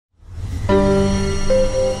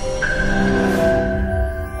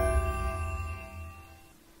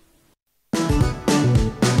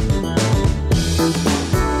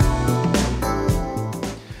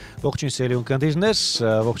Ողջույն սիրելի ունկնդիրներ,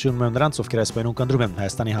 ողջունում եմ նրանց, ովքեր այսպես ունկնդրում են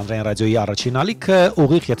Հայաստանի հանրային ռադիոյի առաջին ալիքը,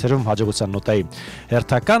 ուղիղ եթերում հաջողության նոտայի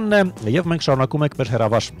հերթականն է, եւ մենք շարունակում ենք մեր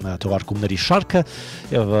հեռավար թողարկումների շարքը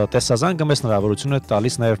եւ տեսազանգը մեզ հնարավորություն է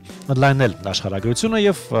տալիս նաեւ ընդլայնել աշխարհագրությունը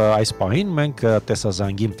եւ այս պահին մենք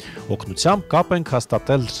տեսազանգի օգնությամբ կապ ենք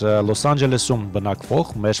հաստատել Լոս Անջելեսում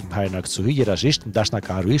բնակվող մեր հայրենակցուհի երաժիշտ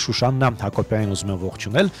դաշնակահարուհի Շուշաննա Հակոբյանին ուզում եմ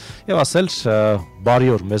ողջունել եւ ասել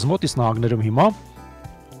բարի օր մեզ մոտ, իսկ նահանգներում հիմա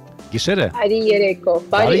Գիշեր է։ Բարի երեկո։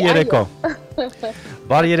 Բարի երեկո։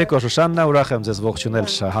 Բարի երեկո Շուշաննա, ուրախ եմ ձեզ ողջունել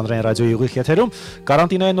հանրային ռադիոյի ուղիղ եթերում։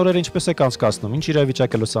 Կարանտինային օրերը ինչպես եք անցկացնում։ Ինչ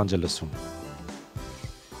իրավիճակ է Լոս Անջելեսում։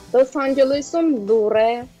 Լոս Անջելեսում դուր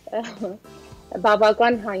է,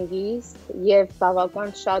 բավական հանգիստ եւ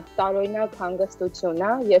բավական շատ տարօրինակ հանգստություն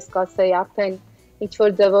է։ Ես կասեի արդեն ինչ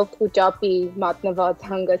որ ձևով խոճապի մատնված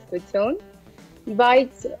հանգստություն,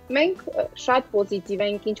 բայց մենք շատ պոզիտիվ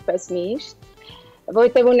ենք ինչպես միշտ։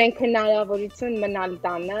 Որտեղ ունենք հնարավորություն մնալ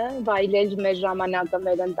տանը, վայելել մեր ժամանակը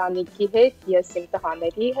մեր ընտանիքի հետ, ես իմ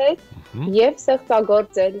տղաների հետ եւ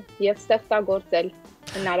ստեղծագործել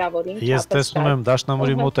հնարավորին չափով։ Ես տեսնում եմ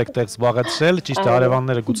դաշնամուրի մոտ եք տեղ զբաղեցրել, ճիշտ է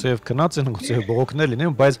հարևանները գուցեև քնած են, գուցեև բողոքներ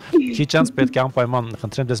լինեն, բայց քիչ անց պետք է անպայման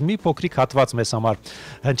խնդրեմ դες մի փոքրիկ հատված մեզ համար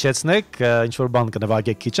հնչեցնեք, ինչ որ բան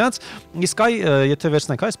կնվագեք քիչ անց։ Իսկ եթե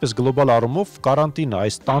վերցնենք այսպես գլոբալ առումով կարանտինը,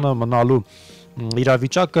 այս տանը մնալու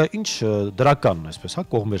իրավիճակը ինչ դրականն է, այսպես, հա,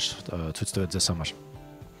 կողմեր ցույց տվեց ձեզ համար։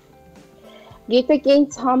 Գիտեք,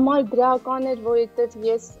 ինձ համար դրական էր, որովհետև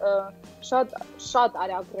ես շատ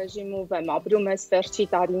արագ ռեժիմով եմ ապրում այս վերջի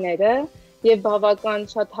տարիները եւ բավական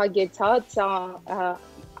շատ հագեցած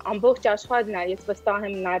ամբողջ աշխարհն է, ես վստահ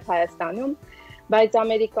եմ նաեւ Հայաստանում, բայց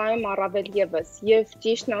Ամերիկայում առավել եւս եւ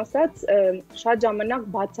ճիշտն ասած շատ ժամանակ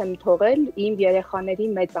բաց եմ թողել իմ երեխաների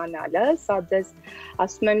մեծանալը, սա դες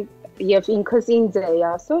ասում եմ Եվ ինքս ինձ էի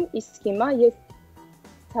ասում, իսկ հիմա ես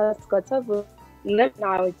հասկացա, որ ուներ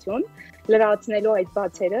նայություն լրացնելու այդ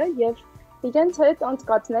բացերը եւ իրենց հետ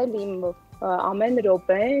անցկացնել իմ ամեն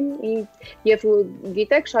րոպեն եւ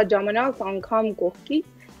գիտեք շատ ժամանակ անգամ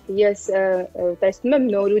կողքից ես տեսնում եմ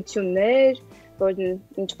նորություններ, որ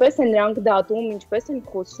ինչպես են նրանք դատում, ինչպես են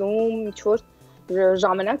խոսում, ինչ որ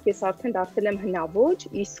ժամանակ ես արդեն դարձել եմ հնաոճ,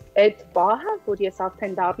 իսկ այդ պահը, որ ես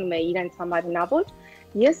արդեն դառնում եմ իրենց համար հնաոճ,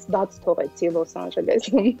 ես բաց թողեցի Լոս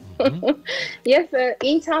Անջելեսում։ Եվ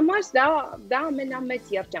ինձ համար դա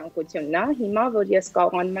ամենամեծ երջանկությունն է, հիմա որ ես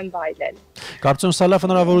կարողանում եմ վայելել։ Կարծում սա լավ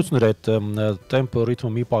հնարավորություն էր այդ տեմպո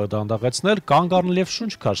ռիթմը մի պահ դանդաղեցնել, կանգ առնել եւ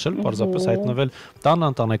շունչ քաշել, պարզապես հայտնվել տան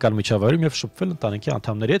ընտանեկան միջավայրում եւ շփվել ընտանիքի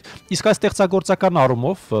անդամների հետ։ Իսկ այս ստեղծագործական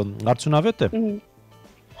առումով արդյունավետ է։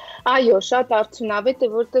 Այո, շատ արդյունավետ է,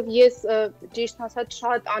 որովհետև ես ճիշտ ասած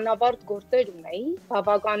շատ անավարտ գործեր ունեի,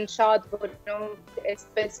 բավական շատ, որոնք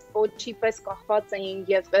այսպես ոչի պես կախված էին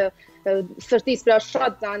եւ սրտիս վրա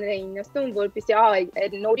շատ ծանր էին նստում, որպեսզի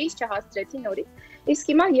այդ նորից չհասցրեցի նորից։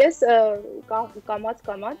 Իսկ հիմա ես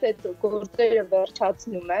կամաց այդ գործերը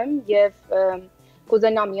վերջացնում եմ եւ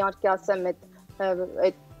կուզենամ իհարկե ասեմ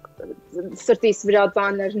այդ սրտիս վրա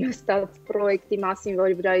ծանր նստած պրոյեկտի մասին,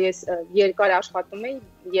 որի վրա ես երկար աշխատում եմ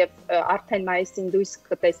եւ արդեն մայիսին դույս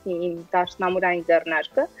կտեսնի իմ դաշնամուրային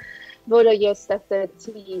ձեռնարկը, որը ես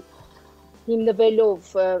ստեղծեցի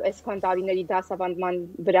հիմնվելով այսքան տարիների դասավանդման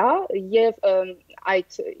վրա եւ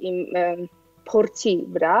այդ իմ փորձի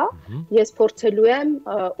վրա ես փորձելու եմ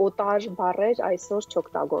օտար բառեր այսօր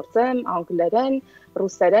չօգտագործեմ, անգլերեն,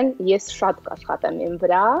 ռուսերեն, ես շատ կաշխատեմ իմ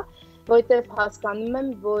վրա որտեղ հասկանում եմ,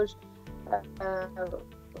 որ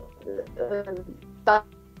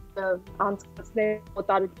անցկացնել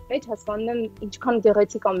օտարության մեջ հասկանում եմ ինչքան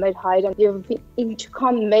գեղեցիկ է մեր հայրը եւ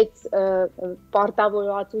ինչքան մեծ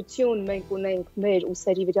պարտավորվածություն մենք ունենք մեր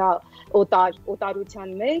ուսերի վրա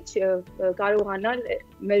օտարության մեջ կարողանալ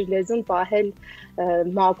մեր լեզուն պահել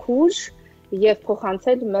մաքուր եւ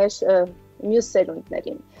փոխանցել մեր մյուս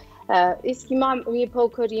սերունդներին Իսկ հիմա մի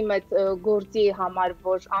փոքր իմ այդ գործի համար,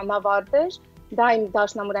 որ անավարտ էր, դա իմ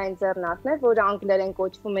դաշնամուրային ձեռնարկն է, որը անգլերեն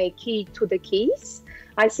կոչվում է Key to the Keys,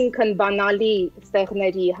 այսինքն բանալի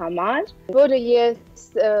ստեղների համար, որը ես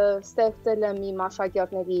ստեղծել եմ իմ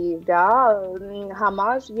աշակերտների վրա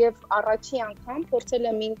համար եւ առաջի անգամ փորձել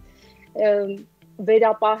եմ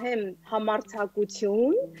վերապահեմ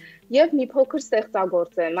համարձակություն եւ մի փոքր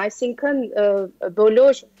ստեղծագործեմ, այսինքն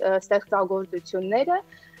բոլոր ստեղծագործությունները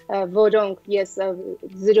որոնք ես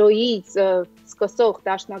զրոյից սկսող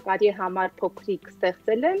դաշնակարի համար փոքրիկ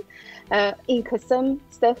ստեղծել եմ, ինքս եմ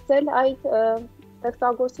ստեղծել այդ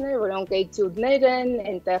ստեղծագործությունները, որոնք էտյուդներ են,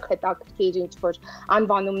 այնտեղ հետաքրքիր ինչ-որ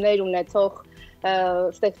անվանումներ ունեցող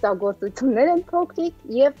ստեղծագործություններ են փոքրիկ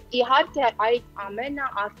եւ իհարկե այդ ամենը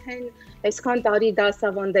արդեն այսքան տարի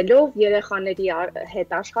դասավանդելով, երեխաների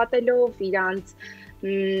հետ աշխատելով, իրանց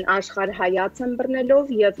աշխարհայացը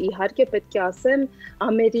բռնելով եւ իհարկե պետք է ասեմ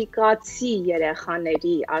ամերիկացի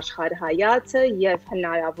երեխաների աշխարհայացը եւ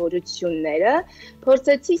հնարավորությունները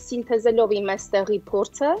փորձեցի սինթեզելով իմ այստեղի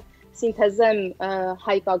փորձը, սինթեզեմ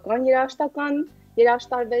հայկական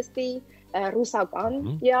երաժշտարվեստի ռուսական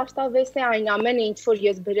երաժշտարվեստի այն ամենը ինչ որ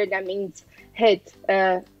ես բերել եմ ինձ հետ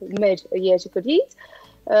մեր երկրից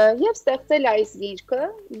եւ ստեղծել այս գիրքը,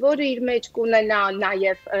 որը իր մեջ կունենա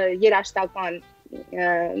նաեւ երաժշտական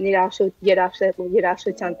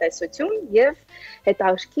երաժշտության տեսություն եւ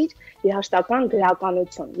հետաքրքիր երաժշտական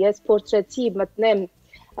գրականություն։ Ես փորձեցի մտնեմ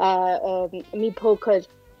մի փոքր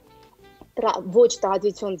ոչ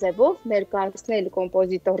տրադիցիոն ձևով ներկայացնել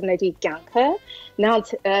կոմպոզիտորների կյանքը,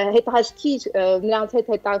 նրանց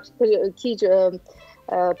հետ հետաքրքիր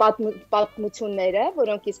պատմությունները,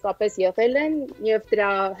 որոնք իսկապես եղել են եւ դրա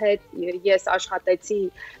հետ ես աշխատեցի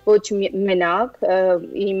ոչ մենակ,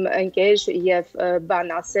 իմ ընկեր եւ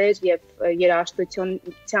բանասեր եւ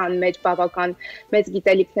երաժշտության մեջ բավական մեծ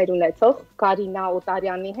գիտելիքներ ունեցող Կարինա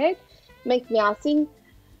Օտարյանի հետ մենք միասին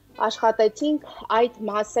աշխատեցինք այդ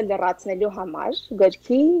մասը լրացնելու համար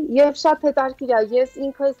գրքի եւ շատ հետաքրքիր է ես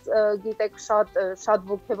ինքս գիտեք շատ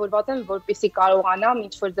ողջավորված եմ որպեսզի կարողանամ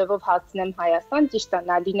ինչ որ ձևով հասնեմ Հայաստան ճիշտ է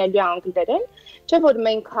նա լինելու անգլերեն չէ որ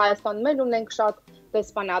մենք Հայաստանում էլ ունենք շատ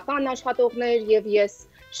դեսպանատան աշխատողներ եւ ես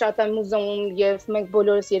շատ եմ ուզում եւ մենք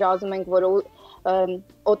բոլորս երազում ենք որ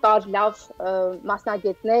օտար լավ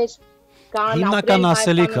մասնագետներ կան հիմնական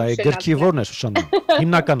ասելիքը է գրքի որն է Շուշաննա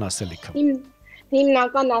հիմնական ասելիքը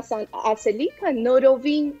Հիմնական ասելիքը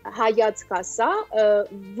նորովին հայացք ասա,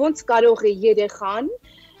 ոնց կարող է երեխան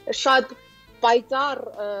շատ պայծառ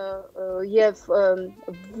եւ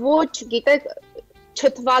ոչ գիտեք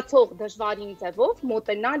չթվացող դժվարին ձևով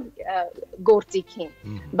մոտենալ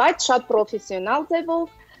գործիքին, բայց շատ պրոֆեսիոնալ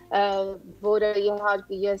ձևով, որը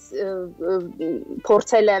իհարկե ես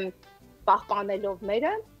փորձել եմ պահպանելով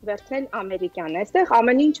մերը վերցնել ամերիկյան։ Այստեղ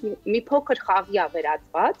ամեն ինչ մի փոքր խաղի է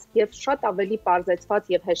վերածված եւ շատ ավելի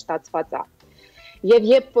պարզեցված եւ հեշտացված է։ Եվ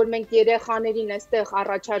երբ որ մենք երեխաներին այստեղ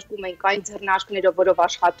առաջարկում ենք այն ձեռնարկներով, որով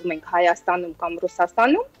աշխատում ենք Հայաստանում կամ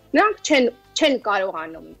Ռուսաստանում, նրանք չեն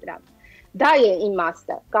կարողանում դրանք։ Դա է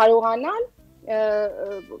իմաստը։ Կարողանալ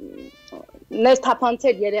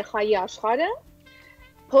ներթափանցել երեխայի աշխարհը,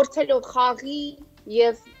 փորձելով խաղի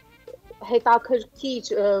եւ հետաքրքիր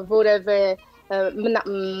որևէ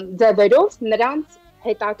ձևերով նրանց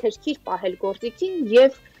հետաքրքիր պահել գործիքին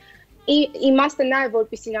եւ իմաստը նա է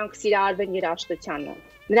որպեսզի նրանք սիրահարվեն երաժշտությանը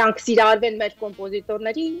նրանք սիրահարվեն մեր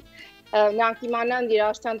կոմպոզիտորներին նրանք իմանան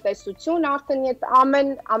երաժշտության տեսություն արդեն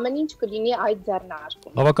ամեն ինչ կլինի այդ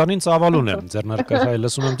ձեռնարկում բավականին ծավալուն է ձեռնարկը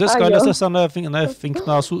լսում եմ դες կարելի է սա նաեւ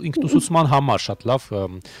ինքնուսուցման համար շատ լավ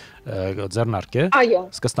ձեռնարկ է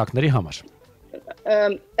սկսնակների համար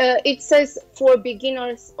it says for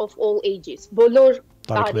beginners of all ages. Բոլոր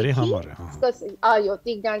տարիքների համար է։ Այո,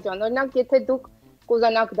 Տիգրան ջան, օրինակ եթե դուք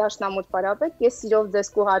կուզանաք դաշնամուր պարապեք, ես սիրով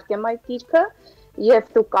ձեզ կուղարկեմ այդ գիրքը եւ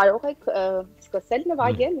դուք կարող եք սկսել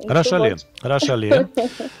նվագել։ Հրաշալի է։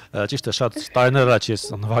 Ճիշտ է, շատ տարիներ առաջ ես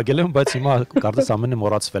նվագել եմ, բայց հիմա կարծես ամենը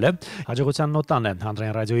մոռացվել է։ Հաջողության նոտան է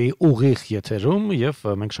հանրային ռադիոյի ուղիղ եթերում եւ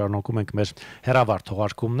մենք շարունակում ենք մեր հերավար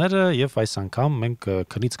թողարկումները եւ այս անգամ մենք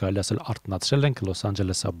քնից կարելի ասել արտնացրել ենք Լոս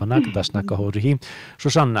Անջելոսաբնակ դաշնակահարուհի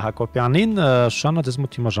Շուշաննա Հակոբյանին։ Շուշաննա, դες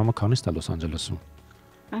մոտ հիմա ժամը քանիստ է Լոս Անջելոսում։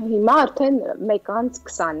 Հիմա արդեն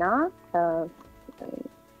 1:20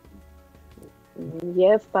 է։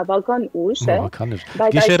 Եվ բավական ուշ է։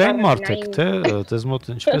 Գիշերային մարդ եք, թե դες մոտ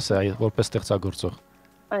ինչպես է որպես ստեղծագործող։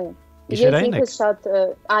 Այո։ Գիշերային եք։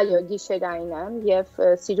 Այո, գիշերային եմ եւ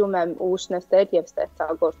սիրում եմ ուշ նստել եւ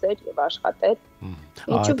ստեղծագործել եւ աշխատել։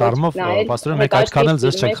 Այդ առումով պաստորեն մեկ այդքան էլ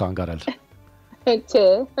ձեզ չեք խանգարել։ Չէ։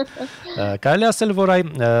 Կարելի ասել, որ այ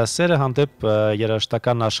սերը հանդեպ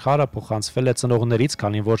երաժշտական աշխարհը փոխանցվել է ծնողներից,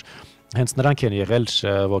 քանի որ հենց նրանք են եղել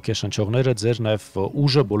ոգեշնչողները, ձեր նաև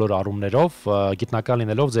ուժը բոլոր առումներով, գիտնական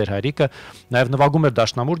լինելով ձեր հայրիկը, նաև նվագում էր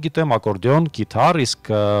դաշնամուր, գիտեմ, ակորդեոն, գիտար,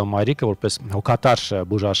 իսկ մայրիկը որպես հոգատար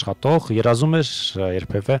բուժաշխատող երազում էր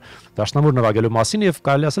երբևէ դաշնամուր նվագելու մասին եւ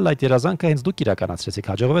կարելի ասել այդ երազանքը հենց դուք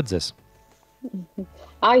իրականացրեցիք, հաջողվեց ձեզ։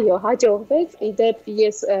 Այո, հաջողվեց, իդեպ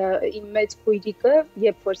ես իմ մեծ քույրիկը,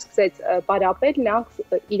 երբ որ սկսեց պարապել,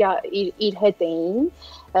 նրանք իր հետ էին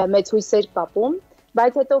մեծ հույսեր կապում,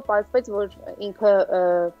 բայց հետո պարզվեց, որ ինքը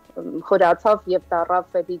խորացավ եւ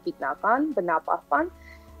դառավ վերի գիտնական, բնապահպան,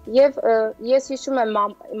 եւ ես հիշում եմ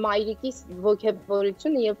մայրիկիս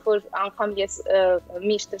ոգևորությունը, երբ որ անգամ ես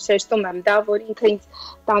միշտ շեշտում եմ դա, որ ինքը ինձ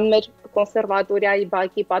տան մեր կոնսերվատորիայի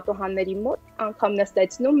բակի պատուհանների մոտ անգամ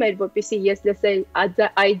նստեցնում էր, որպեսզի ես լսեի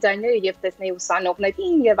այդ ձայները եւ տեսնեի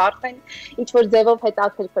ուսանողներին եւ արդեն ինչ որ ձևով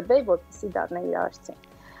հետաքրքրվեի, որպեսզի դառնայի երաժշտություն։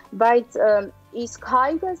 Բայց իսկ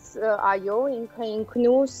հայրս, այո, ինքը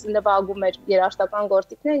ինքնուս նվագում էր երաժշտական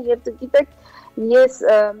գործիքներ եւ գիտեք, ես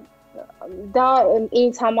դա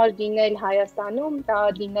ինձ համար լինել Հայաստանում, դա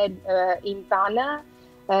լինել իմ տանը,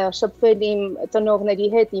 շփվել իմ ծնողների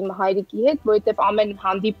հետ, իմ հայրիկի հետ, որովհետև ամեն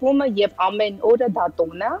հանդիպումը եւ ամեն օրը դա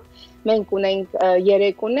տոն է։ Մենք ունենք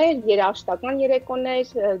երեկոներ, երաժշտական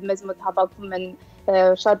երեկոներ, մեզ մոտ հավաքվում են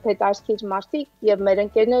շատ հետաքրքիր մարդիկ եւ մեր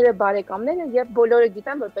ընկերները, բարեկամները եւ բոլորը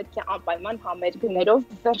գիտեն, որ պետք է անպայման համերգներով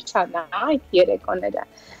վերջանա այդ երեկոները։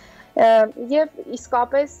 Եվ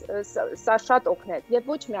իսկապես սա շատ օգնեց եւ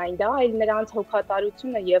ոչ միայն դա, այլ նրանց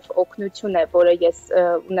հոգատարությունը եւ օգնությունը, որը ես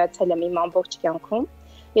ունեցել եմ իմ ամբողջ կյանքում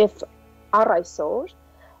եւ առ այսօր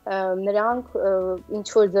նրանք ինչ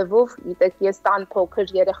որ ձևով, գիտեք, ես տան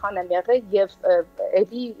փոքր երեխան եմ եղել եւ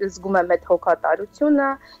էլի զգում եմ այդ հոգատարությունը,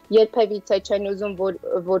 երբևիցե չեն ուզում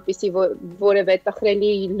որպեսի որևէ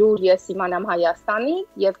տխրելի լուր ես իմանամ Հայաստանի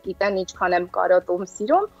եւ գիտեն ինչքան եմ կարոտում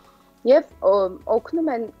սիրում եւ օգնում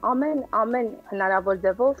են ամեն հնարավոր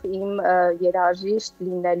ձևով իմ երաժիշտ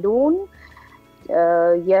լինելուն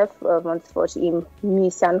եւ ոնց որ իմ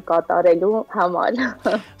միսիան կատարելու համար։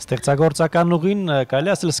 Ստեղծագործական ուղին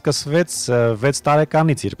կարելի ասել սկսվեց 6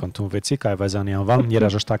 տարեկանից, երբ ընդունվեցիք Այվազյանի անվան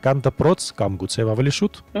երաժշտական դպրոց կամ գուցե ավելի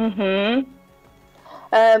շուտ։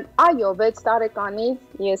 Այո, 6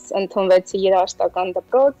 տարեկանից ես ընդունվեցի երաժշտական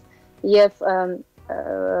դպրոց եւ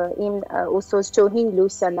իմ ուսուցչուհին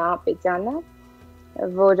Շուշաննա Հակոբյանը,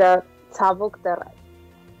 որը ցավոք դեռ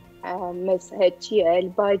մեզ հետ չի ել,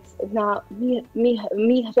 բայց նա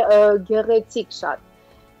մի գեղեցիկ շատ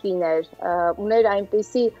կին էր, ուներ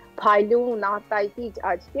այնպիսի փայլուն արտայտիչ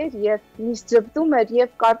աչքեր եւ միշտ ժպտում էր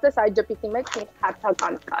եւ կարծես այդ ժպիտի մեջ մի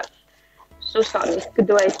հարթական կար։ Շուշան, իսկ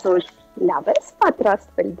դու այսօր լավ ես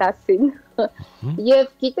պատրաստվել դասին։ Եվ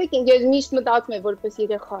գիտեք, ես միշտ մտածում եմ, որպես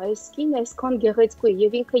երեխա, այս կին այսքան գեղեցիկ է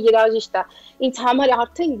եւ ինքը երաժիշտ է։ Ինձ համար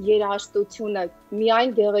արդեն երաժշտությունը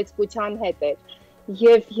միայն գեղեցկության հետ է։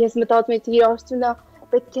 Եվ ես մտածում եմ, երաժշտությունը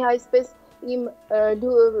պետք է այսպես իմ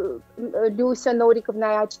լույսը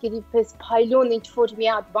նորիկվնայ աչքերի պես փայլուն ինչ-որ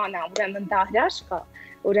մի հատ բան է, ուրեմն դա հրաշք է,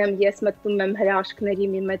 ուրեմն ես մտնում եմ հրաշքների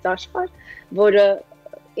մի մեծ աշխարհ, որը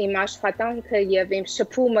իմ աշխատանքը եւ իմ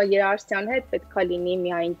շփումը երաժշտության հետ պետք է լինի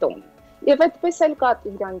միայն տոն։ Եվ այդպես էլ կա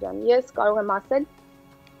Տիգրան ջան, ես կարող եմ ասել,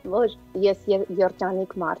 որ ես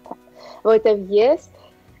երջանիկ մարդ եմ, որովհետեւ ես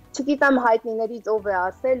չգիտեմ հայտնիներից ով է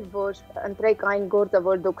ասել, որ ընտրեք այն գործը,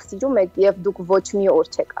 որ դուք սիրում եք եւ դուք ոչ մի օր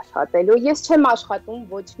չեք աշխատելու։ Ես չեմ աշխատում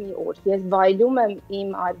ոչ մի օր։ Ես վայելում եմ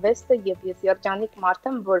իմ արվեստը եւ ես երջանիկ մարդ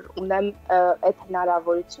եմ, որ ունեմ այդ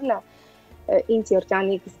հնարավորությունը ինձ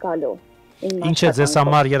երջանիկ զգալու։ Ինչ է ձեզ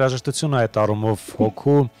համար երաժշտությունը այդ առումով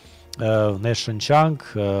հոգու, ներշնչանք,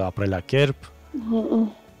 ապրելակերպ։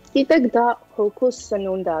 Գիտեք, դա հոգու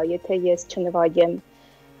սնունդ է, եթե ես չնվագեմ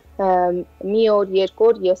մի օր, երկու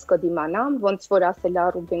օր ես կդիմանամ, ոնց որ ասել է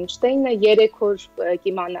Ռուբինշտեյնը, 3 օր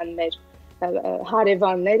կիմանան մեր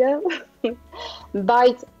հարևանները,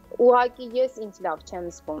 բայց ուղղակի ես ինձ լավ չեմ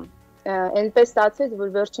զգում։ Այնպես ստացվեց,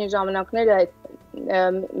 որ վերջին ժամանակները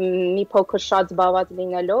մի փոքր շատ զբաղված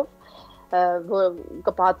լինելով, որ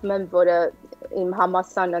կպատմեմ, որը իմ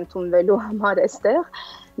համալսարան ընդունվելու համար էստեղ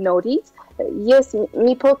նորից, ես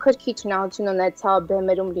մի փոքր քիչ նահություն ունեցա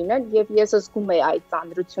բեմերում լինել եւ ես զգում եի այդ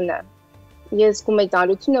ծանրությունը։ Ես զգում եի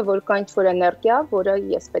ծանրությունը, որ կա ինչ-որ էներգիա, որը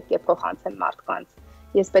ես պետք է փոխանցեմ մարդկանց։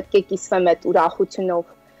 Ես պետք է կիսվեմ այդ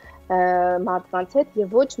ուրախությունով մարդկանց հետ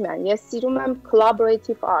եւ ոչ միայն ես սիրում եմ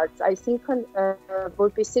collaborative arts, այսինքն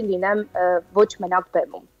որպեսզի լինեմ ոչ մենակ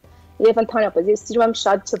բեմում։ Եվ ընդհանրապես ես սիրում եմ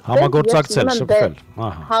շատ շփվել, համագործակցել,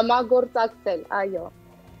 համագործակցել, այո։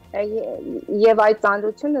 Եվ այդ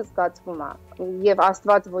ծանրությունը զգացվում է, եւ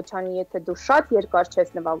Աստված ոչանի, եթե դու շատ երկար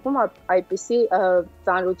չես նվագում, այդպիսի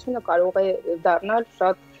ծանրությունը կարող է դառնալ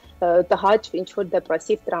շատ տհաճ ինչ-որ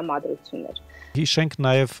դեպրեսիվ տրամադրություններ։ Հիշենք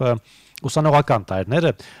նաեւ ուսանողական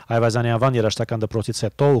տարիները Այվազյանի անվան երաժշտական դպրոցից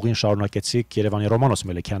հետո ուղին շարունակեցիք Երևանի Ռոմանոս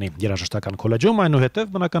Մելիքյանի երաժշտական քոլեջում,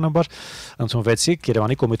 այնուհետև բնականաբար ընդունվեցիք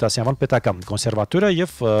Երևանի Կոմիտասի անվան պետական կոնսերվատորիա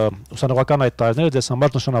եւ ուսանողական այդ տարիները ձեզ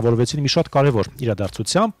համար նշանավորվեցին մի շատ կարևոր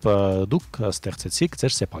իրադարձությամբ, դուք ստեղծեցիք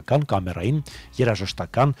ձեր սեփական կամերային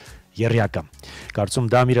երաժշտական երյակը։ Կարծում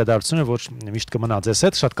դա մի իրադարձություն է, որ միշտ կմնա ձեզ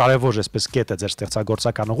հետ, շատ կարևոր է այսպես կետ է ձեր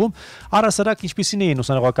ստեղծագործական ուղում։ Առհասարակ ինչպիսին էին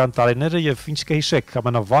ուսանողական տարիները եւ ինչ կհիշեք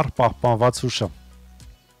ամենավառ պահպանված հուշը։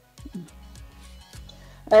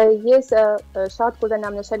 Ես շատ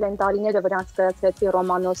կուզենամ նշել այն տարիները, վրանց գրացրեցի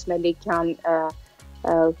Ռոմանոս Մելիքյան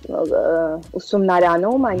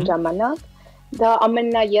ուսումնարանում այն ժամանակ, դա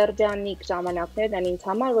ամենաերջանիկ ժամանակներն են ինձ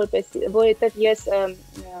համար, որովհետև ես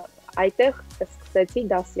այդտեղ սկսեցի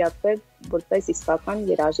դասյատվել որպես իսկական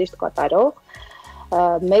երաժիշտ կատարող,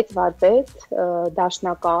 մեծ վարպետ,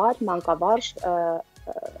 դաշնակահար, մանկավարժ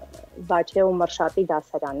Վաչեու Մրշատի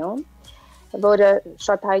դասարանում, որը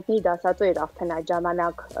շատ հայտնի դասատու էր արդեն այդ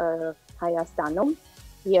ժամանակ Հայաստանում,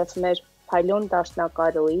 եւ մեր փայլուն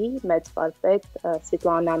դաշնակահարուհի մեծ վարպետ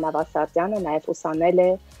Սվետլանա Նավասարդյանը նաև ուսանել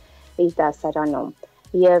է իր դասարանում,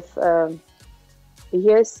 եւ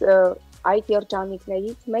ես այդ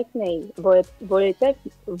երջանիկներից մեկն էի,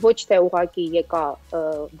 որովհետև ոչ թե ուղղակի եկա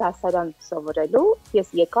դասարան սովորելու,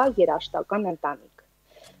 ես եկա երաժշտական ընտանիք։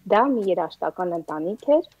 Դա մի երաժշտական ընտանիք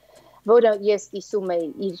էր, որը ես կիսում էի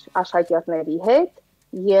իր աշակերտների հետ,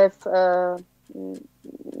 եւ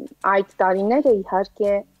այդ տարիները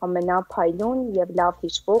իհարկե ամենափայլուն եւ լավ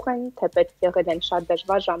հիշվող են, թեպետ եղել են շատ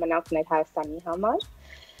դժվար ժամանակներ Հայաստանի համար,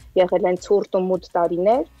 եղել են ցուրտ ու մութ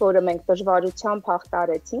տարիներ, որը մենք դժվարությամբ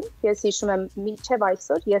հաղթարեցինք։ Ես հիշում եմ մինչև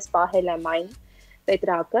այսօր ես պահել եմ այն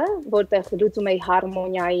տետրակը, որտեղ լուծում էի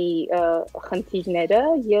հարմոնիայի խնդիրները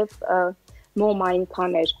եւ մոմ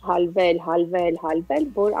այնքան էր հալվել,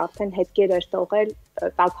 որ արդեն հետքեր էր թողել,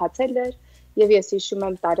 տաքացել էր, եւ ես հիշում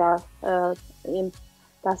եմ իմ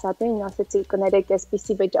դասատուին ասեցի կներեք,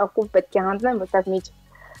 այսպիսի վիճակով պետք է հանդնեմ, որտեղ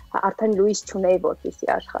արդեն լույս չունեի,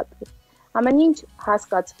 որպեսզի աշխատի։ Ամեն ինչ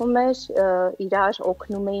հասկացվում էր, իրար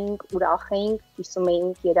օգնում էինք, ուրախ էինք, կիսում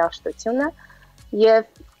էինք երաժշտությունը,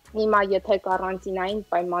 եւ հիմա եթե կարանտինային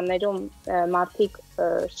պայմաններում մարդիկ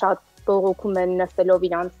շատ բողոքում են նստելով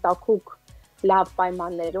իրանց տաքուկ լավ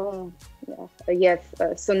պայմաններում եւ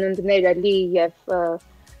սնունդները լի եւ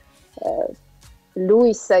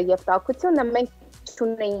լույսը եւ տաքությունը, մենք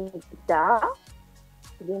չունեինք դա,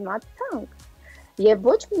 դիմացանք եւ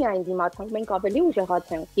ոչ միայն դիմացանք, մենք ավելի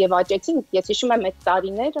ուժեղացանք եւ աճեցինք։ Ես հիշում եմ այդ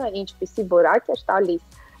տարիները ինչպիսի որակ էր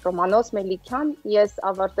տալիս Ռոմանոս Մելիքյան, ես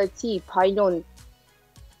ավարտեցի փայլուն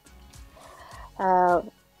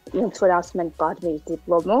ոնց որ ասում են կարմիր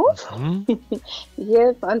դիպլոմով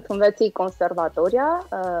եւ ընդունվեցի կոնսերվատորիա,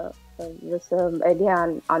 էլի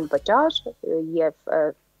անվճար եւ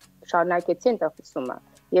շարունակեցի ընթացումը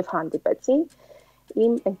եւ հանդիպեցի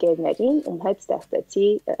իմ ընկերներին, ում հետ ստեղծեցի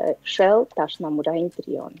Շելլ դաշնամուրային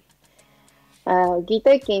տրիոն։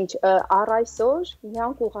 Գիտեք ինչ, առ այսօր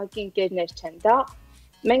միանք ուղղակի ընկերներ չեն, դա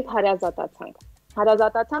մենք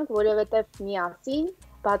հարազատացանք, որովհետև միասին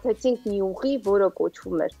բացեցինք մի ուղի, որը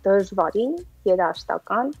կոչվում էր դժվարին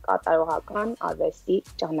երաժշտական, կատարողական արվեստի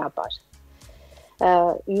ճանապարհ։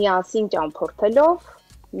 Միասին ճամփորդելով,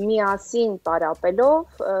 միասին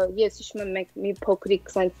պարապելով, ես հիշում եմ մենք մի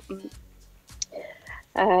փոքրիկ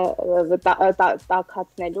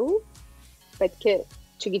տաքացնելու, պետք է,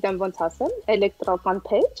 չգիտեմ ոնց ասեմ, էլեկտրական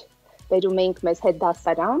փեջ, բերում էինք մեզ հետ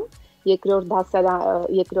դասարան,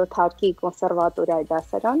 երկրորդ հարկի կոնսերվատորիայի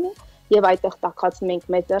դասարանը, եւ այդտեղ տաքացնում էինք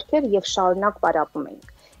մեծ ձեռքեր եւ շարունակ պարապում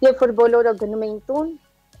էինք։ Երբ որ բոլորը գնում էին տուն,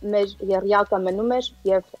 մեր եռյակը մնում էր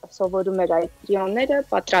եւ սովորում էր այդ տրիոնները,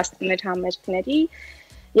 պատրաստում էր համերգների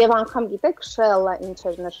եւ անգամ գիտեք Շելլը ինչ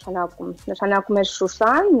էր նշանակում էր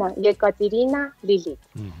Շուշաննա, Եկատերինա, Լիլիթ։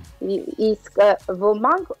 Իսկ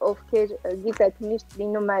ոմանք ովքեր գիտեք միշտ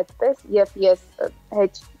լինում է այդպես եւ ես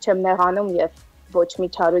հետ չեմ նեղանում եւ ոչ մի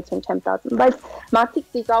չարություն չեմ տածում, բայց մարդիկ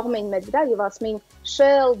ծիծաղում էին մեծ դրա եւ ասում էին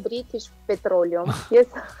Shell British Petroleum։ Ես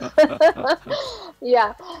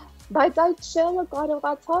բայց այդ Shell-ը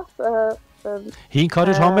կարողացավ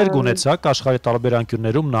 500 համերգ ունեցաք աշխարհի տարբեր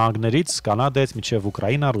անկյուններում, նահանգներից կանադայից մինչև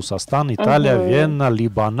Ուկրաինա, Ռուսաստան, Իտալիա, Վիեննա,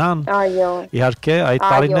 Լիբանան։ Իհարկե այդ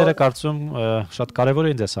տարիները կարծում շատ կարևոր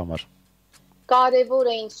էին ձեզ համար։ Կարևոր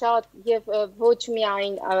էին շատ եւ ոչ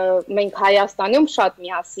միայն մենք Հայաստանում շատ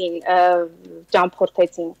միասին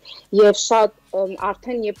ճամփորդեցինք եւ շատ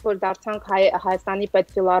արդեն երբ որ դարձանք Հայաստանի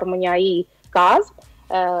պետֆիլհարմոնիայի կազմ,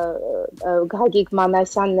 Գագիկ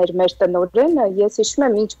Մանասյանն էր մեր տնօրենը, ես հիշում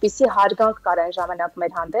եմ ինչպիսի հարգանք կար այն ժամանակ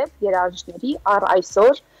մեր հանդեպ երաժիշտների, առ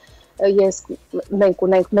այսօր մենք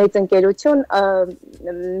ունենք մեծ ընկերություն,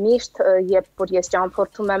 միշտ երբ որ ես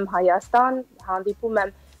ճամփորդում եմ Հայաստան, հանդիպում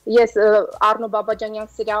եմ ես Արնո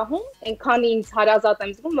Բաբաջանյան սրահում, այնքան ինձ հարազատ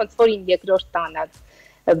եմ զգում, ոնց որ իմ երկրորդ տանը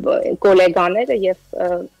գոլեգաները եւ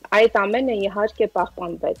այդ ամենը իհարկե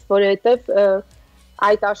պահպանվեց, որովհետեւ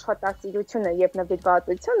այդ աշխատասիրությունը եւ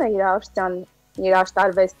նվիրվածությունը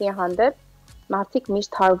երաժշտարվեստի հանդեպ մարդիկ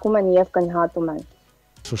միշտ հարգում են եւ գնահատում են։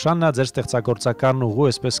 Շուշաննա, ձեր ստեղծագործական ուղու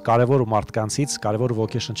այսպես կարևոր մարդկանցից, կարևոր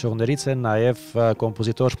ոգեշնչողներից է նաև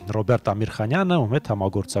կոմպոզիտոր Ռոբերտ Ամիրխանյանը, ում հետ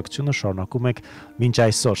համագործակցությունը շարունակում եք մինչ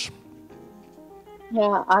այսօր։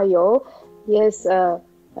 Այո, ես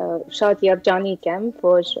շատ երջանիկ եմ,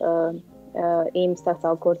 որ իմ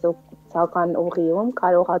ստեղծագործական ուղիում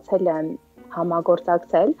կարողացել եմ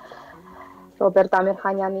համագործակցել Ռոբերտ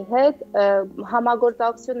Ամիրխանյանի հետ։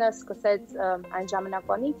 Համագործակցությունը սկսեց այն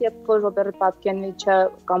ժամանակվանից, երբ որ Ռոբերտ Պապկենիչը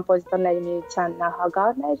կոմպոզիտորների միության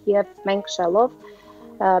նախագահն էր, եւ մենք Շելլով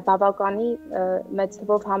բավականի մեծ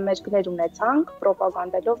թվով համերգներ ունեցանք,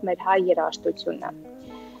 պրոպագանդելով մեր հայ երաժշտությունը։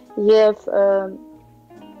 Եվ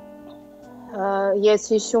ես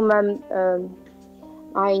հիշում եմ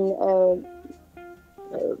այն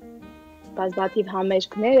բազմաթիվ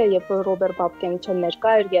համերգները, երբ որ Ռոբերտ Պապկենիչը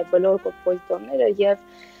ներկա էր եւ բոլոր կոմպոզիտորները, եւ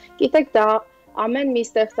գիտեք, դա ամեն մի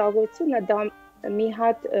ստեղծագործությունը դա մի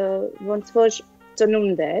հատ ոնց որ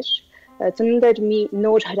ծնունդ էր մի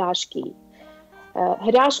նոր հրաշքի։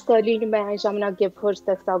 Հրաշքը լինում է այն ժամանակ, երբ որ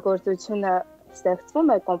ստեղծագործությունը ստեղծվում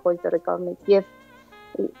է կոմպոզիտորի կողմից, եւ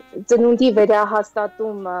ծնունդի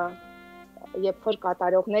վերահաստատումը, երբ որ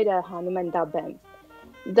կատարողները հանում են դա բեմ։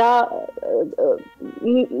 Դա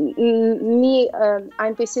մի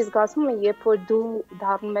այնպիսի զգացում է, երբ որ դու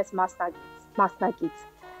դառնում ես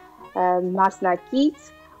մասնակից,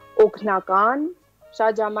 օգնական,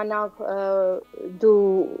 շատ ժամանակ դու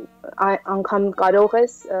անգամ կարող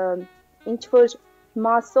ես ինչ-որ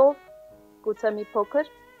մասով, գուցե մի փոքրիկ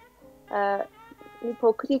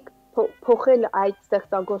փոխել այդ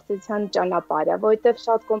ստեղծագործության ճանապարհը, որովհետև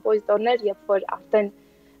շատ կոմպոզիտորներ, երբ որ արդեն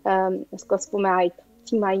սկսվում է այդ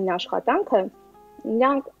թիմային աշխատանքը,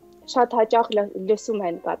 նրանք շատ հաճախ լսում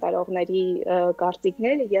են կատարողների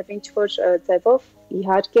կարծիքները եւ ինչ որ ձևով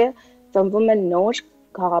իհարկե ծնվում են նոր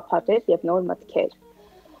գաղափարներ եւ նոր մտքեր։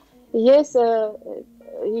 Ես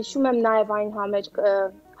հիշում եմ նաեւ այն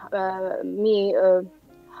մի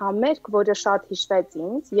համերգ, որը շատ հիշվեց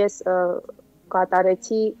ինձ։ Ես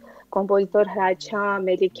կատարեցի կոմպոզիտոր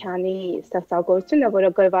Մելիքյանի ստեղծագործությունը, որը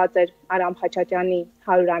գրված էր Արամ Խաչատրյանի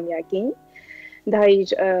 100-ամյակին։ Դա իր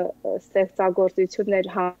ստեղծագործությունն էր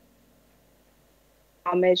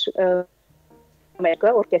համերգը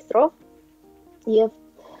օրկեստրով եւ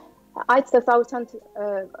այդ ստեղծագործության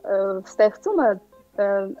ստեղծումը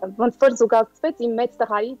ոնց որ զուգակցվեց իմ մեծ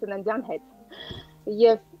տղայի ծննդյան հետ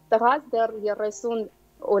եւ տղաս դեռ 30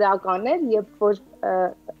 օրական էր, երբ որ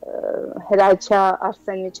Հրաչյա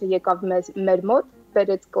Արսենիչը եկավ մեր մոտ,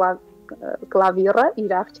 բերեց կլավիրը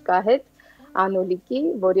իր աղջկա հետ, Անոլիկի,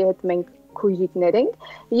 որի հետ մենք քույրիկներ ենք,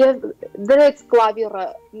 եւ դրեց կլավիրը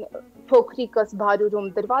փոքրիկս բարուրում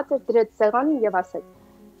դրված էր, դրեց սեղանին եւ ասեց.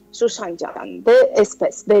 Շուշան ջան, դե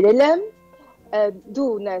այսպես բերել եմ, դու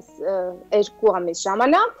ունես 2 ամիս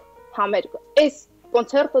ժամանակ, համերգը, այս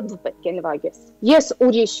կոնցերտը դու պետք է նվագես։ Ես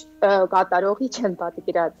ուրիշ կատարողի չեմ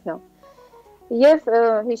պատկերացնում։ Եվ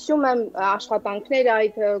հիշում եմ աշխատանքները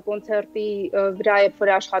այդ կոնցերտի վրա, երբ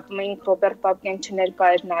որ աշխատում էինք, Ռոբերտ Պապկենիչը ներկա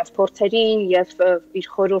էր նաև փորձերին եւ իր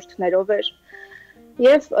խորհուրդներով էր։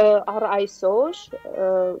 Եվ առ այսօր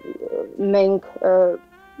մենք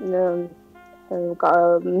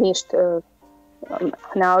միշտ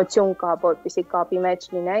հնարավորություն կա, որպեսզի կապի մեջ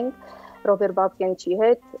լինենք Ռոբերտ Պապկենիչի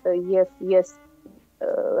հետ եւ ես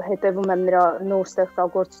հետևում եմ նրա նոր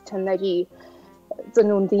ստեղծագործությունների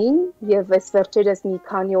ծնունդին եւ այս վերջերս մի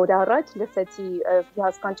քանի օր առաջ լսեցի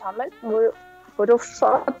հիասքանչ համերգ, որով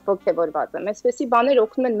շատ ողջավորված եմ։ Այսպեսի բաներ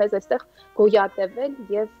օգնում են մեզ այստեղ գոյատևել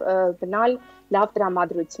եւ գնալ լավ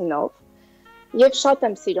տրամադրությունով։ Եվ շատ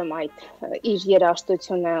եմ սիրում այդ իր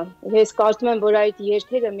երաժշտությունը։ Ես կարծում եմ, որ այդ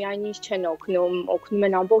երգերը միայն ինձ չեն օգնում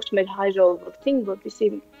են ամբողջ մեր հայ ժողովրդին, որպեսզի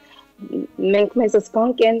մենք մեզ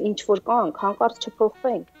զգանք են ինչ որ կանք, հանկարծ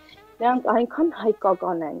չփոխվենք։ Նրանք այնքան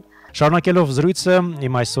հայկական են։ Շարունակելով զրույցը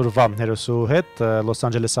իմ այսօրվա հերոսու հետ Լոս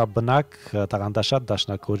Անջելոսաբնակ տաղանդաշատ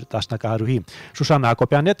դաշնակահարուհի Շուշաննա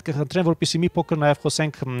Հակոբյանի հետ կխնդրեմ, որպեսզի մի փոքր նաև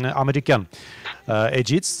խոսենք ամերիկյան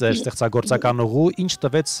էջից, ձեր ստեղծագործական ուղու, ինչ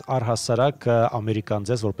տվեց առհասարակ ամերիկան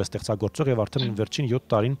ձեզ որպես ստեղծագործող եւ արդեն վերջին 7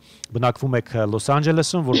 տարին բնակվում եք Լոս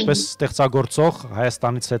Անջելեսում որպես ստեղծագործող,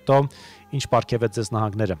 Հայաստանից հետո ինչ պարգևեց ձեզ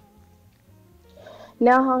նահանգները։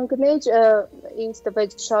 Նահանգներ ինձ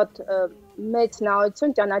տվեց շատ մեծ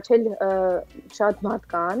հնարավորություն ճանաչել շատ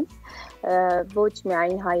մարդկանց, ոչ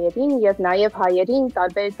միայն հայերին եւ նաեւ հայերին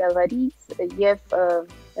տարբեր տեղերից եւ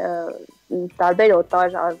տարբեր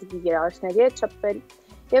օտար ազգի երաժշտների հետ շփվել։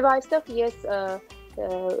 Եվ այստեղ ես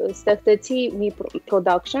ստեղծեցի մի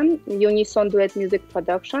production, Unison Duet Music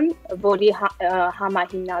Production, որի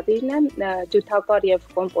համահիմնադիրն եմ ջութակար եւ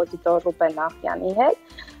կոմպոզիտոր Ռուբեն Ախյանի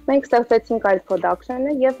հետ։ Մենք ստեղծեցինք այդ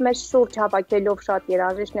production-ը եւ մեր շուրջ հավաքելով շատ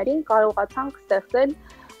երաժիշտներին կարողացանք ստեղծել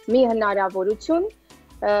մի հնարավորություն,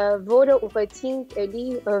 որը ուղղեցինք էլի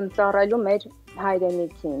ծառայելու մեր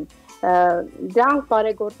հայրենիքին։ Դրանք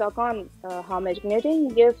բարեգործական համերգներ են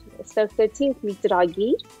եւ ստեղծեցինք մի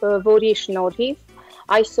ծրագիր, որի շնորհիվ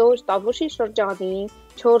այսօր Տավուշի շրջանի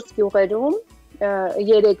 4 գյուղերում,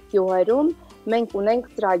 3 գյուղերում մենք ունենք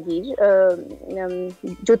ծրագիր,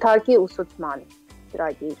 ջութակի ուսուցման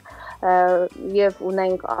ծրագիր եւ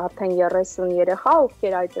ունենք արդեն 30 երեխա,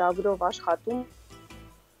 ովքեր այդ ծրագրով աշխատում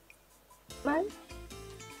են։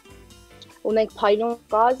 Ունենք փայլուն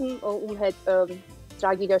կազմ, ում հետ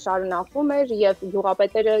ծրագիրը շարունակվում էր եւ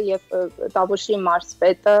գյուղապետերը եւ Տավուշի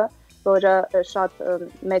մարզպետը, որը շատ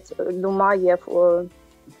մեծ լումա եւ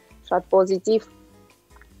շատ պոզիտիվ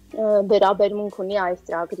վերաբերմունք ունի այս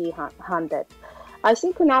ծրագրի հանդեպ։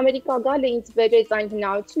 Այսինքն Ամերիկա գալը ինձ բերեց այն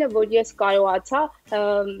հնարավորությունը, որ ես կարողացա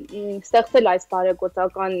ստեղծել այս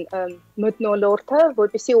բարեգործական մթնոլորտը,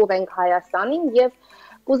 որպեսզի ուղենք Հայաստանին եւ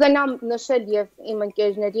կուզենամ նշել եւ իմ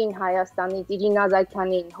ընկերներին Հայաստանից Իրինա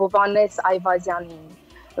Զաքյանին, Հովանես Այվազյանին,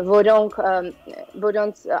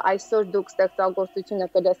 որոնց այսօր դուք ստեղծագործությունը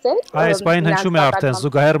կլսեք։ Այս բանին հնչում է արդեն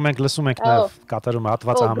զուգահեռ մենք լսում ենք նաեւ կատարում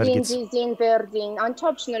հատվածը համերգից։ Վերդին,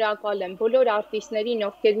 անչափ շնորհակալ եմ բոլոր արտիստերին,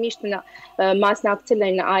 ովքեր միշտ մասնակցել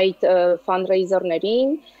են այդ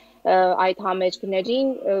ֆանդրեյզերներին, այդ համերգներին,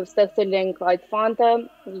 ստեղծել ենք այդ ֆանդը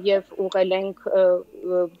եւ ուղղել ենք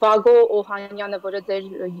Վագո Օհանյանը, որը ձեր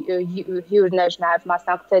հյուրն էր, նաեւ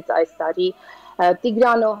մասնակցեց այս տարի,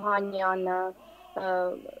 Տիգրան Օհանյանը,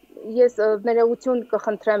 ես ներողություն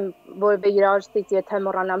կխնդրեմ որևէ երաժշտից, եթե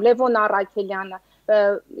մոռանամ, Լևոն Առաքելյանը,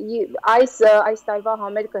 այս տարվա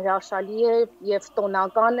համերգը հրաշալի էր եւ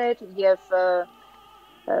տոնական էր եւ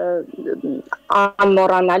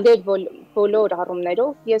անմոռանալի էր բոլոր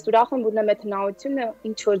առումներով։ Ես ուրախ եմ, որ ունեմ այդ հնարավորությունը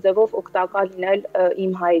ինչ որ ձևով օգտակար լինել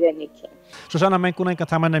իմ հայրենիքին։ Շուշաննա, մենք ունենք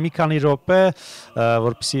ընդամենը մի քանի րոպե,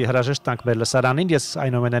 որպեսզի հրաժեշտ տանք մեր լսարանին։ Ես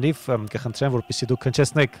այնուամենայնիվ կխնդրեմ, որպեսզի դուք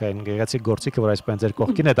հնչեցնեք այն գեղեցիկ գործիքը, որ այսպես ձեր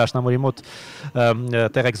կողքին է, դաշնամուրի մոտ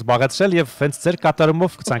տեղ եք զբաղեցրել եւ հենց ձեր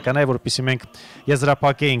կատարումով կցանկանայի, որպեսզի մենք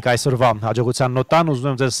եզրափակեինք այսօրվա հաջողության նոտան,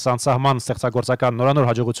 ուզում եմ ձեզ անսահման ստեղծագործական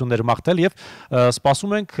նորանոր հաջողություններ մաղթել եւ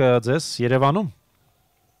սպասում ենք ձեզ Երևանում։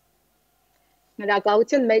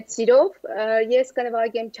 Շնորհակալություն մեծ սիրով, ես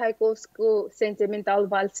կնվագեմ Չայկովսկու սենտիմենտալ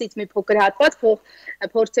վալսից մի փոքր հատված,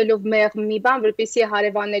 փորձելով մեղմ մի բան, որպեսզի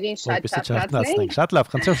հարևաններին շատ շատացնենք։ Շատ լավ,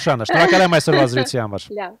 խնդրեմ Շուշաննա, շնորհակալ եմ այսօրվա զրույցի համար։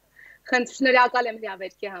 Լավ, շնորհակալ եմ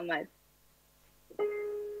հրավերքի համար։